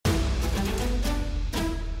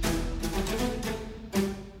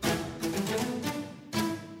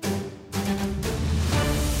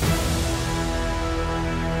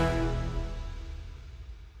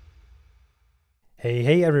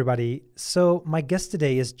Hey, everybody. So, my guest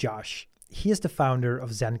today is Josh. He is the founder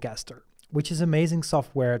of Zencastr, which is amazing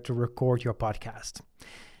software to record your podcast.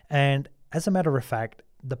 And as a matter of fact,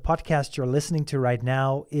 the podcast you're listening to right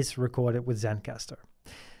now is recorded with Zencastr.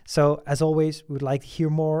 So, as always, we would like to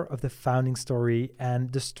hear more of the founding story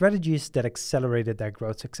and the strategies that accelerated their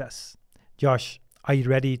growth success. Josh, are you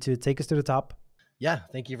ready to take us to the top? Yeah,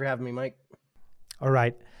 thank you for having me, Mike. All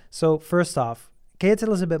right. So, first off, can you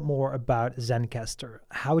tell us a bit more about Zencastr?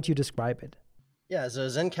 How would you describe it? Yeah, so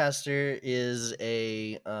Zencastr is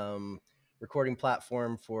a recording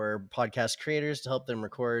platform for podcast creators to help them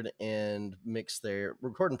record and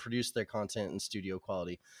produce their content in studio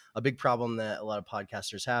quality. A big problem that a lot of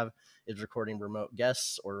podcasters have is recording remote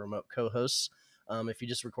guests or remote co-hosts. If you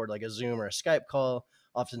just record like a Zoom or a Skype call,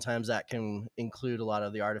 oftentimes that can include a lot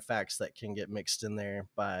of the artifacts that can get mixed in there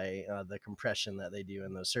by the compression that they do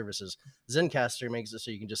in those services. Zencastr makes it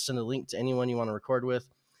so you can just send a link to anyone you want to record with.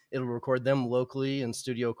 It'll record them locally in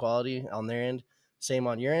studio quality on their end, same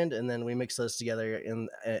on your end, and then we mix those together in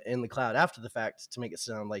the cloud after the fact to make it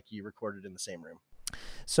sound like you recorded in the same room.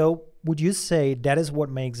 So, would you say that is what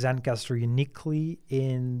makes Zencastr uniquely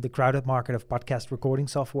in the crowded market of podcast recording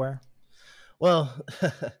software? Well,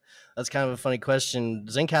 that's kind of a funny question.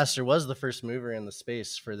 Zencastr was the first mover in the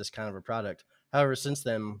space for this kind of a product. However, since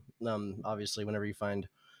then, obviously, whenever you find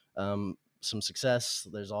some success,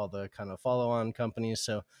 there's all the kind of follow-on companies.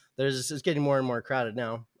 So it's getting more and more crowded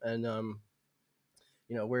now, and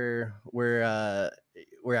we're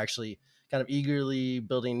actually kind of eagerly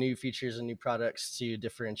building new features and new products to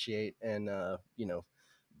differentiate and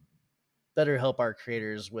better help our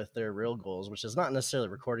creators with their real goals, which is not necessarily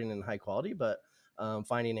recording in high quality, but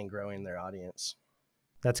finding and growing their audience.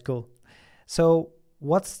 That's cool. So,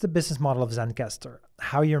 what's the business model of Zencastr?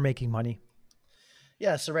 How you're making money?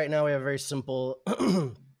 Yeah, so right now we have a very simple,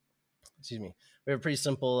 excuse me, we have a pretty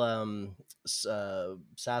simple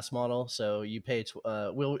SaaS model. So you pay,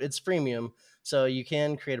 it's freemium. So you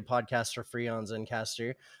can create a podcast for free on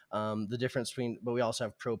Zencastr. The difference but we also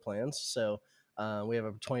have pro plans. So we have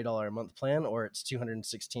a $20 a month plan, or it's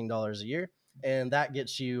 $216 a year. And that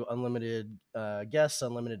gets you unlimited guests,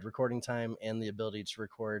 unlimited recording time, and the ability to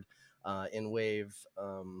record in WAV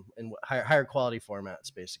in higher quality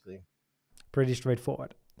formats, basically. Pretty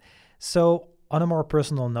straightforward. So, on a more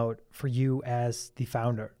personal note, for you as the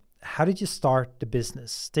founder, how did you start the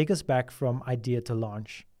business? Take us back from idea to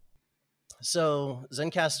launch. So,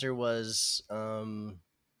 Zencastr was kind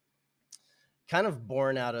of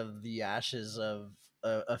born out of the ashes of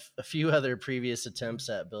a few other previous attempts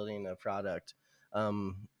at building a product.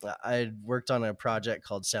 I worked on a project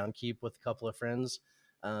called Soundkeep with a couple of friends,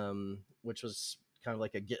 which was kind of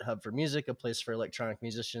like a GitHub for music, a place for electronic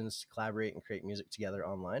musicians to collaborate and create music together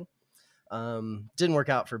online. Didn't work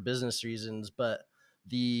out for business reasons, but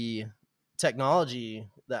the technology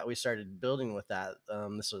that we started building with that,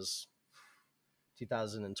 this was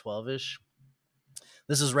 2012-ish.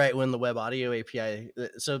 This is right when the web audio API,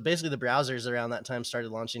 so basically the browsers around that time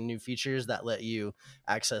started launching new features that let you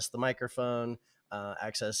access the microphone,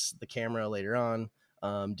 access the camera later on,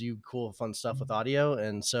 do cool, fun stuff with audio.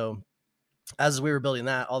 And so as we were building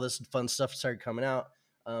that, all this fun stuff started coming out,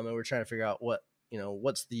 and we're trying to figure out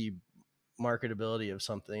what's the marketability of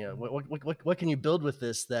something. What can you build with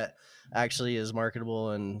this that actually is marketable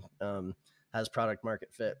and has product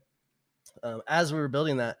market fit. As we were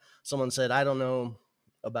building that, someone said, I don't know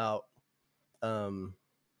about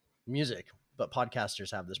music, but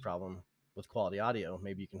podcasters have this problem with quality audio.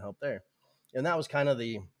 Maybe you can help there. And that was kind of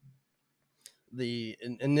the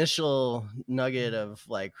initial nugget of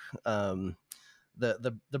like the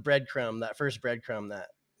breadcrumb, that first breadcrumb that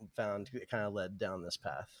found, it kind of led down this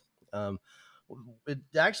path.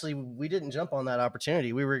 We didn't jump on that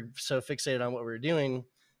opportunity. We were so fixated on what we were doing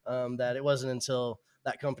that it wasn't until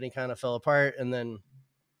that company kind of fell apart, and then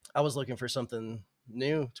I was looking for something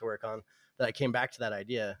new to work on, that I came back to that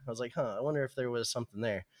idea. I was like, I wonder if there was something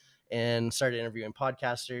there, and started interviewing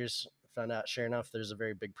podcasters. Found out, sure enough, there's a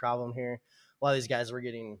very big problem here. A lot of these guys were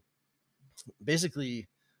getting basically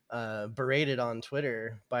berated on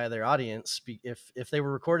Twitter by their audience if they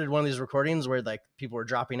were recorded one of these recordings where like people were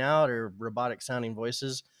dropping out or robotic sounding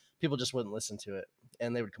voices. People just wouldn't listen to it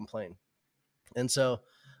and they would complain. And so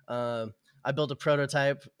I built a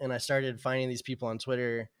prototype, and I started finding these people on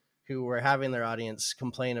Twitter who were having their audience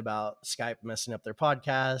complain about Skype messing up their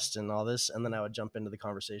podcast and all this. And then I would jump into the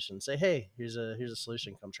conversation and say, hey, here's a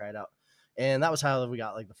solution. Come try it out. And that was how we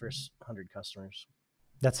got like the first 100 customers.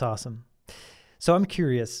 That's awesome. So I'm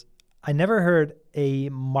curious. I never heard a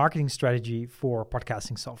marketing strategy for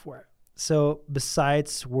podcasting software. So,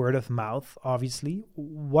 besides word of mouth, obviously,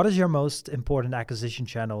 what is your most important acquisition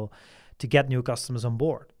channel to get new customers on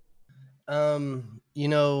board?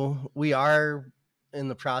 We are in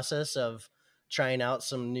the process of trying out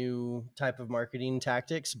some new type of marketing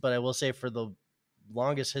tactics, but I will say for the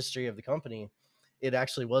longest history of the company, it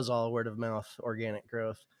actually was all word of mouth, organic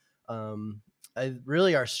growth. Um, I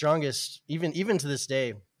really our strongest, even to this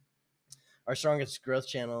day, our strongest growth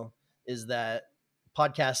channel is that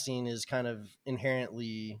podcasting is kind of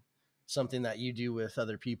inherently something that you do with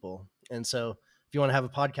other people. And so if you want to have a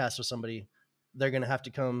podcast with somebody, they're going to have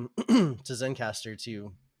to come to Zencastr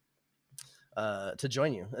to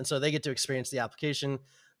join you. And so they get to experience the application.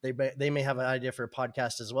 They may have an idea for a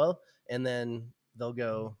podcast as well. And then they'll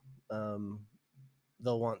go,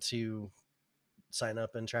 they'll want to sign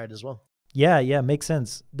up and try it as well. Yeah, makes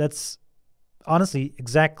sense. That's honestly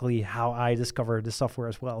exactly how I discovered the software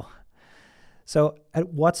as well. So, at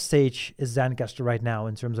what stage is Zencastr right now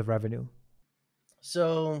in terms of revenue?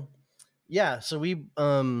 So, yeah, so we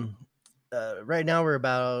right now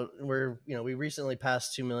we recently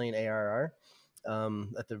passed 2 million ARR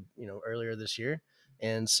at the earlier this year,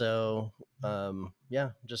 and so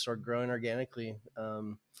just sort of growing organically.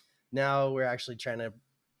 Now we're actually trying to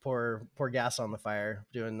pour gas on the fire,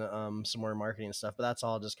 doing some more marketing stuff, but that's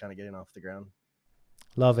all just kind of getting off the ground.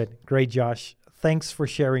 Love it. Great, Josh. Thanks for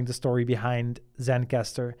sharing the story behind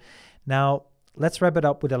Zencastr. Now, let's wrap it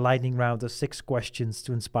up with a lightning round of 6 questions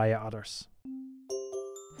to inspire others.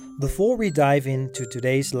 Before we dive into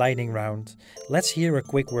today's lightning round, let's hear a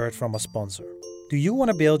quick word from a sponsor. Do you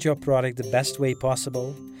want to build your product the best way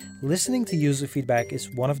possible? Listening to user feedback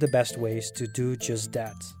is one of the best ways to do just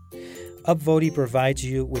that. Upvote provides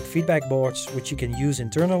you with feedback boards which you can use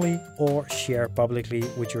internally or share publicly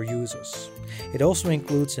with your users. It also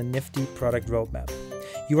includes a nifty product roadmap.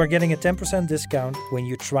 You are getting a 10% discount when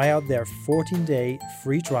you try out their 14-day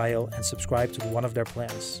free trial and subscribe to one of their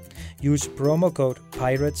plans. Use promo code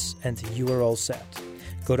PIRATES and you are all set.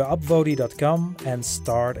 Go to upvote.com and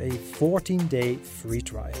start a 14-day free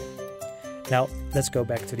trial. Now, let's go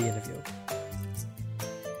back to the interview.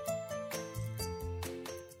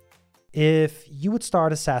 If you would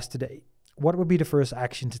start a SaaS today, what would be the first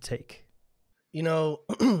action to take?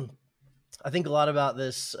 I think a lot about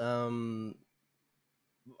this.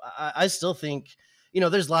 I still think,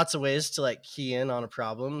 there's lots of ways to like key in on a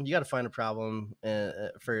problem. You got to find a problem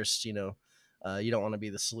first. You don't want to be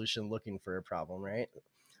the solution looking for a problem, right?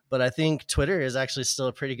 But I think Twitter is actually still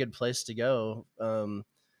a pretty good place to go.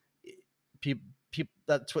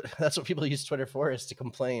 That's what people use Twitter for, is to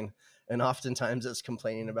complain. And oftentimes it's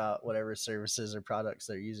complaining about whatever services or products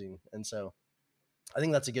they're using. And so I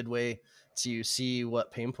think that's a good way to see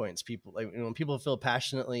what pain points people like. When people feel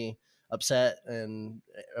passionately upset and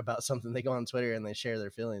about something, they go on Twitter and they share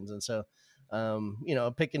their feelings. And so,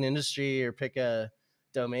 pick an industry or pick a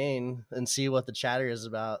domain and see what the chatter is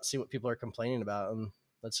about, see what people are complaining about. And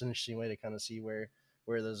that's an interesting way to kind of see where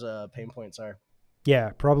those pain points are. Yeah,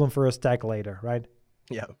 problem first, tackle later, right?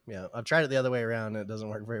 Yeah. I've tried it the other way around. And it doesn't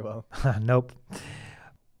work very well. Nope.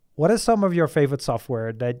 What is some of your favorite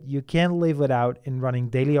software that you can't live without in running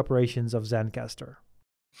daily operations of Zencastr?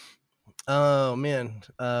 Oh man,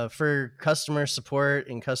 for customer support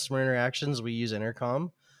and customer interactions, we use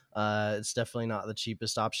Intercom. It's definitely not the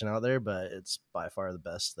cheapest option out there, but it's by far the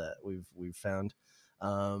best that we've found.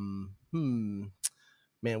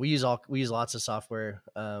 Man, we use lots of software.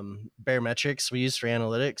 Baremetrics we use for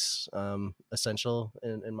analytics, essential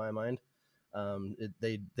in my mind.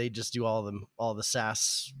 They just do all the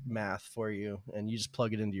SaaS math for you, and you just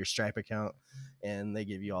plug it into your Stripe account, and they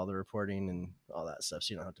give you all the reporting and all that stuff,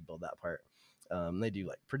 so you don't have to build that part. They do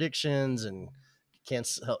like predictions and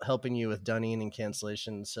helping you with dunning and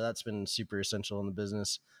cancellations, so that's been super essential in the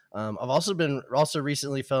business. I've also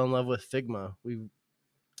recently fell in love with Figma. We've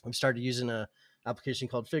started using a application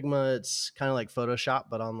called Figma. It's kind of like Photoshop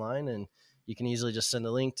but online, and you can easily just send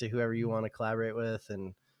a link to whoever you want to collaborate with,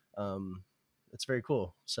 and it's very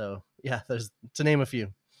cool. So yeah, there's to name a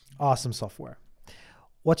few. Awesome software.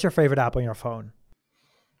 What's your favorite app on your phone?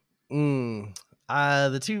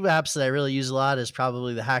 The two apps that I really use a lot is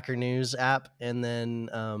probably the Hacker News app and then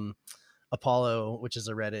Apollo, which is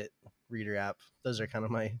a Reddit reader app. Those are kind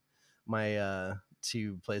of my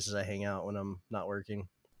two places I hang out when I'm not working.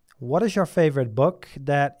 What is your favorite book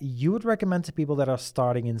that you would recommend to people that are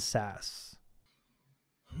starting in SaaS?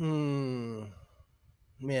 Man,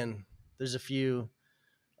 there's a few.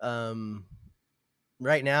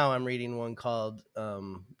 Right now I'm reading one called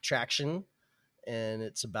Traction, and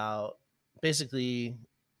it's about basically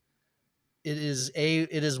it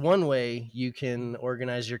is one way you can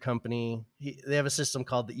organize your company. They have a system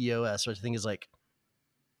called the EOS, which I think is like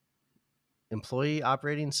employee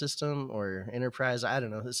operating system or enterprise. I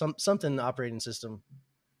don't know, something operating system.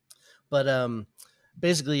 But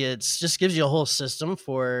basically, it's just gives you a whole system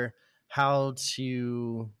for how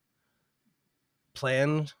to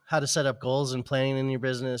plan, how to set up goals and planning in your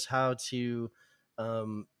business, how to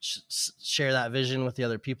share that vision with the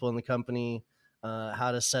other people in the company,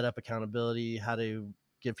 how to set up accountability, how to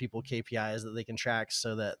give people KPIs that they can track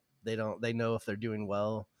so that they know if they're doing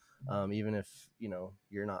well, even if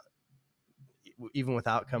you're not, even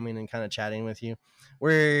without coming and kind of chatting with you.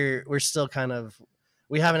 We're still kind of,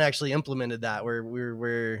 we haven't actually implemented that.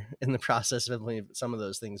 We're in the process of implementing some of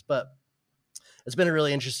those things, but it's been a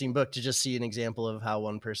really interesting book to just see an example of how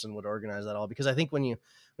one person would organize that all. Because I think when you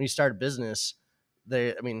start a business,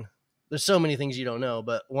 there's so many things you don't know,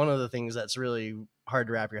 but one of the things that's really hard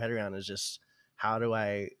to wrap your head around is just, how do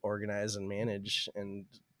I organize and manage and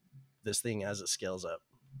this thing as it scales up?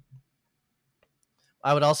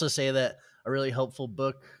 I would also say that a really helpful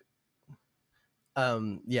book. I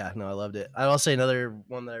loved it. I'd also say another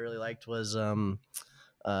one that I really liked was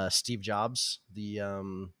Steve Jobs,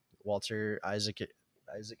 the Walter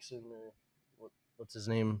Isaacson, or what's his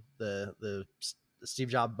name? The Steve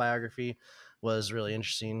Jobs biography was really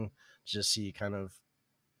interesting to just see kind of,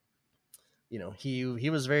 he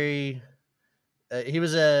was very he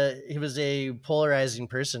was a polarizing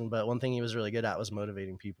person, but one thing he was really good at was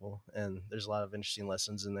motivating people, and there's a lot of interesting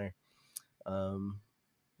lessons in there.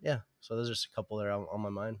 So those are just a couple that are on my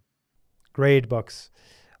mind. Great books.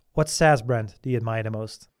 What SaaS brand do you admire the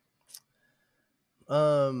most?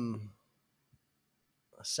 A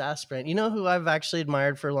SaaS brand. You know who I've actually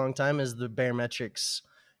admired for a long time is the Baremetrics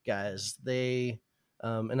guys. They,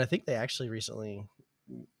 and I think they actually recently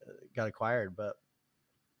got acquired, but,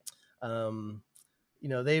 they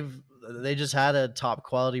just had a top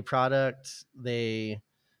quality product. They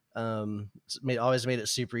always made it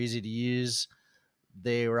super easy to use.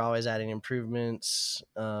 They were always adding improvements,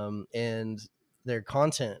 and their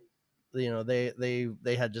content,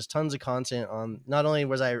 they had just tons of content on. Not only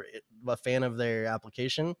was I a fan of their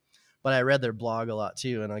application, but I read their blog a lot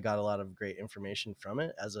too, and I got a lot of great information from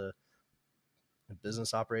it as a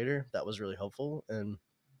business operator. That was really helpful, and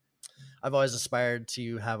I've always aspired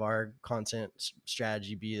to have our content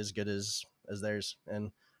strategy be as good as theirs,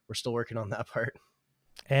 and we're still working on that part.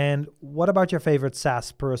 And what about your favorite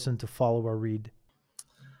SaaS person to follow or read?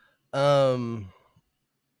 Josh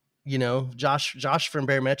from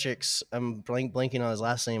Baremetrics. I'm blanking on his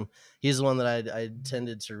last name. He's the one that I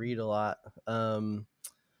tended to read a lot.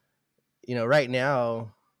 Right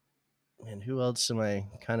now, and who else am I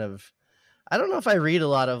kind of? I don't know if I read a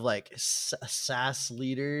lot of like SaaS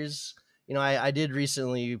leaders. I did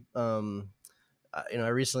recently. I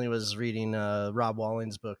recently was reading Rob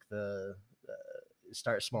Walling's book, the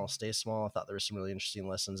Start Small, Stay Small. I thought there were some really interesting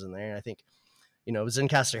lessons in there, and I think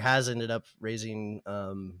Zencastr has ended up raising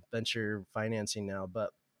venture financing now,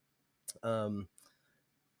 but I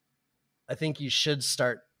think you should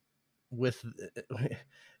start with,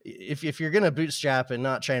 if you're going to bootstrap and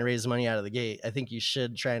not try and raise money out of the gate, I think you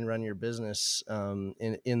should try and run your business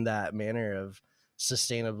in that manner of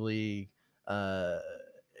sustainably,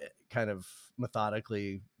 kind of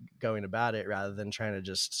methodically going about it, rather than trying to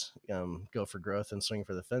just go for growth and swing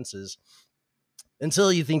for the fences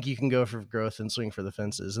until you think you can go for growth and swing for the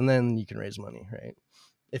fences, and then you can raise money, right?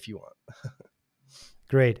 If you want.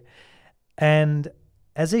 Great. And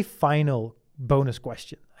as a final bonus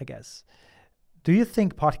question, I guess, do you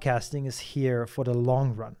think podcasting is here for the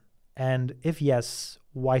long run? And if yes,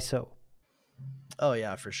 why so? Oh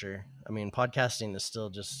yeah, for sure. I mean, podcasting is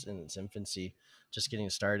still just in its infancy, just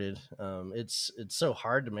getting started. It's so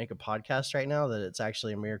hard to make a podcast right now that it's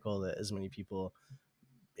actually a miracle that as many people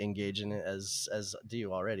engage in it as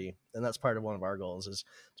do already. And that's part of one of our goals, is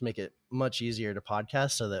to make it much easier to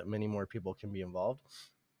podcast so that many more people can be involved.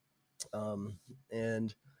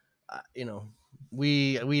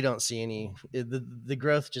 We don't see any, the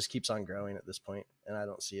growth just keeps on growing at this point, and I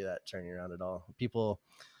don't see that turning around at all. People,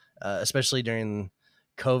 especially during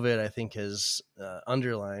COVID, I think has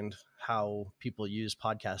underlined how people use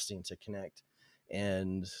podcasting to connect,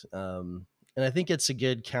 and I think it's a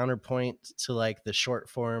good counterpoint to like the short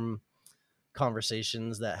form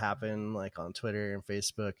conversations that happen like on Twitter and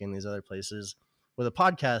Facebook and these other places. With a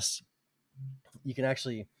podcast, you can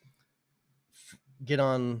actually get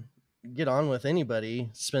on with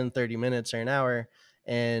anybody, spend 30 minutes or an hour,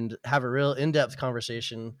 and have a real in-depth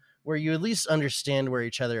conversation where you at least understand where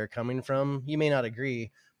each other are coming from. You may not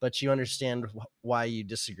agree, but you understand why you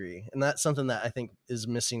disagree. And that's something that I think is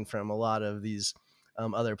missing from a lot of these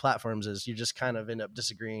other platforms, is you just kind of end up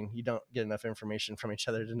disagreeing. You don't get enough information from each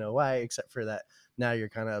other to know why, except for that now you're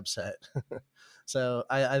kind of upset. So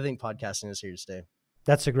I think podcasting is here to stay.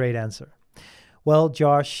 That's a great answer. Well,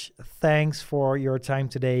 Josh, thanks for your time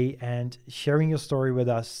today and sharing your story with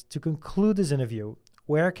us. To conclude this interview,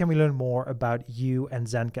 where can we learn more about you and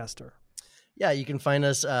Zencastr? Yeah, you can find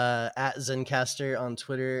us at Zencastr on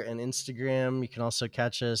Twitter and Instagram. You can also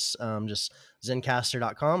catch us just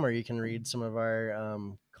zencastr.com, or you can read some of our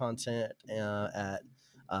content at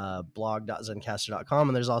blog.zencastr.com.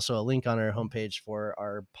 And there's also a link on our homepage for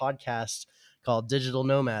our podcast called Digital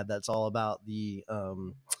Nomad. That's all about the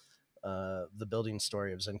building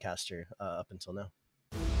story of Zencastr up until now.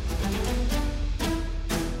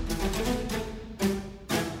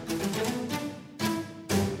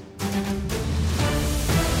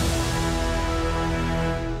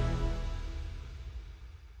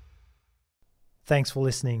 Thanks for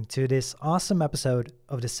listening to this awesome episode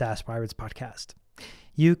of the SaaS Pirates podcast.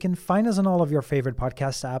 You can find us on all of your favorite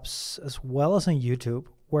podcast apps, as well as on YouTube,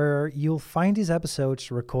 where you'll find these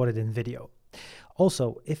episodes recorded in video.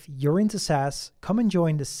 Also, if you're into SaaS, come and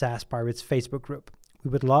join the SaaS Pirates Facebook group.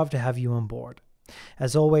 We would love to have you on board.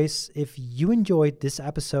 As always, if you enjoyed this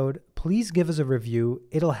episode, please give us a review.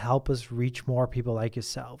 It'll help us reach more people like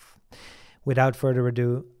yourself. Without further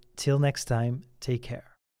ado, till next time, take care.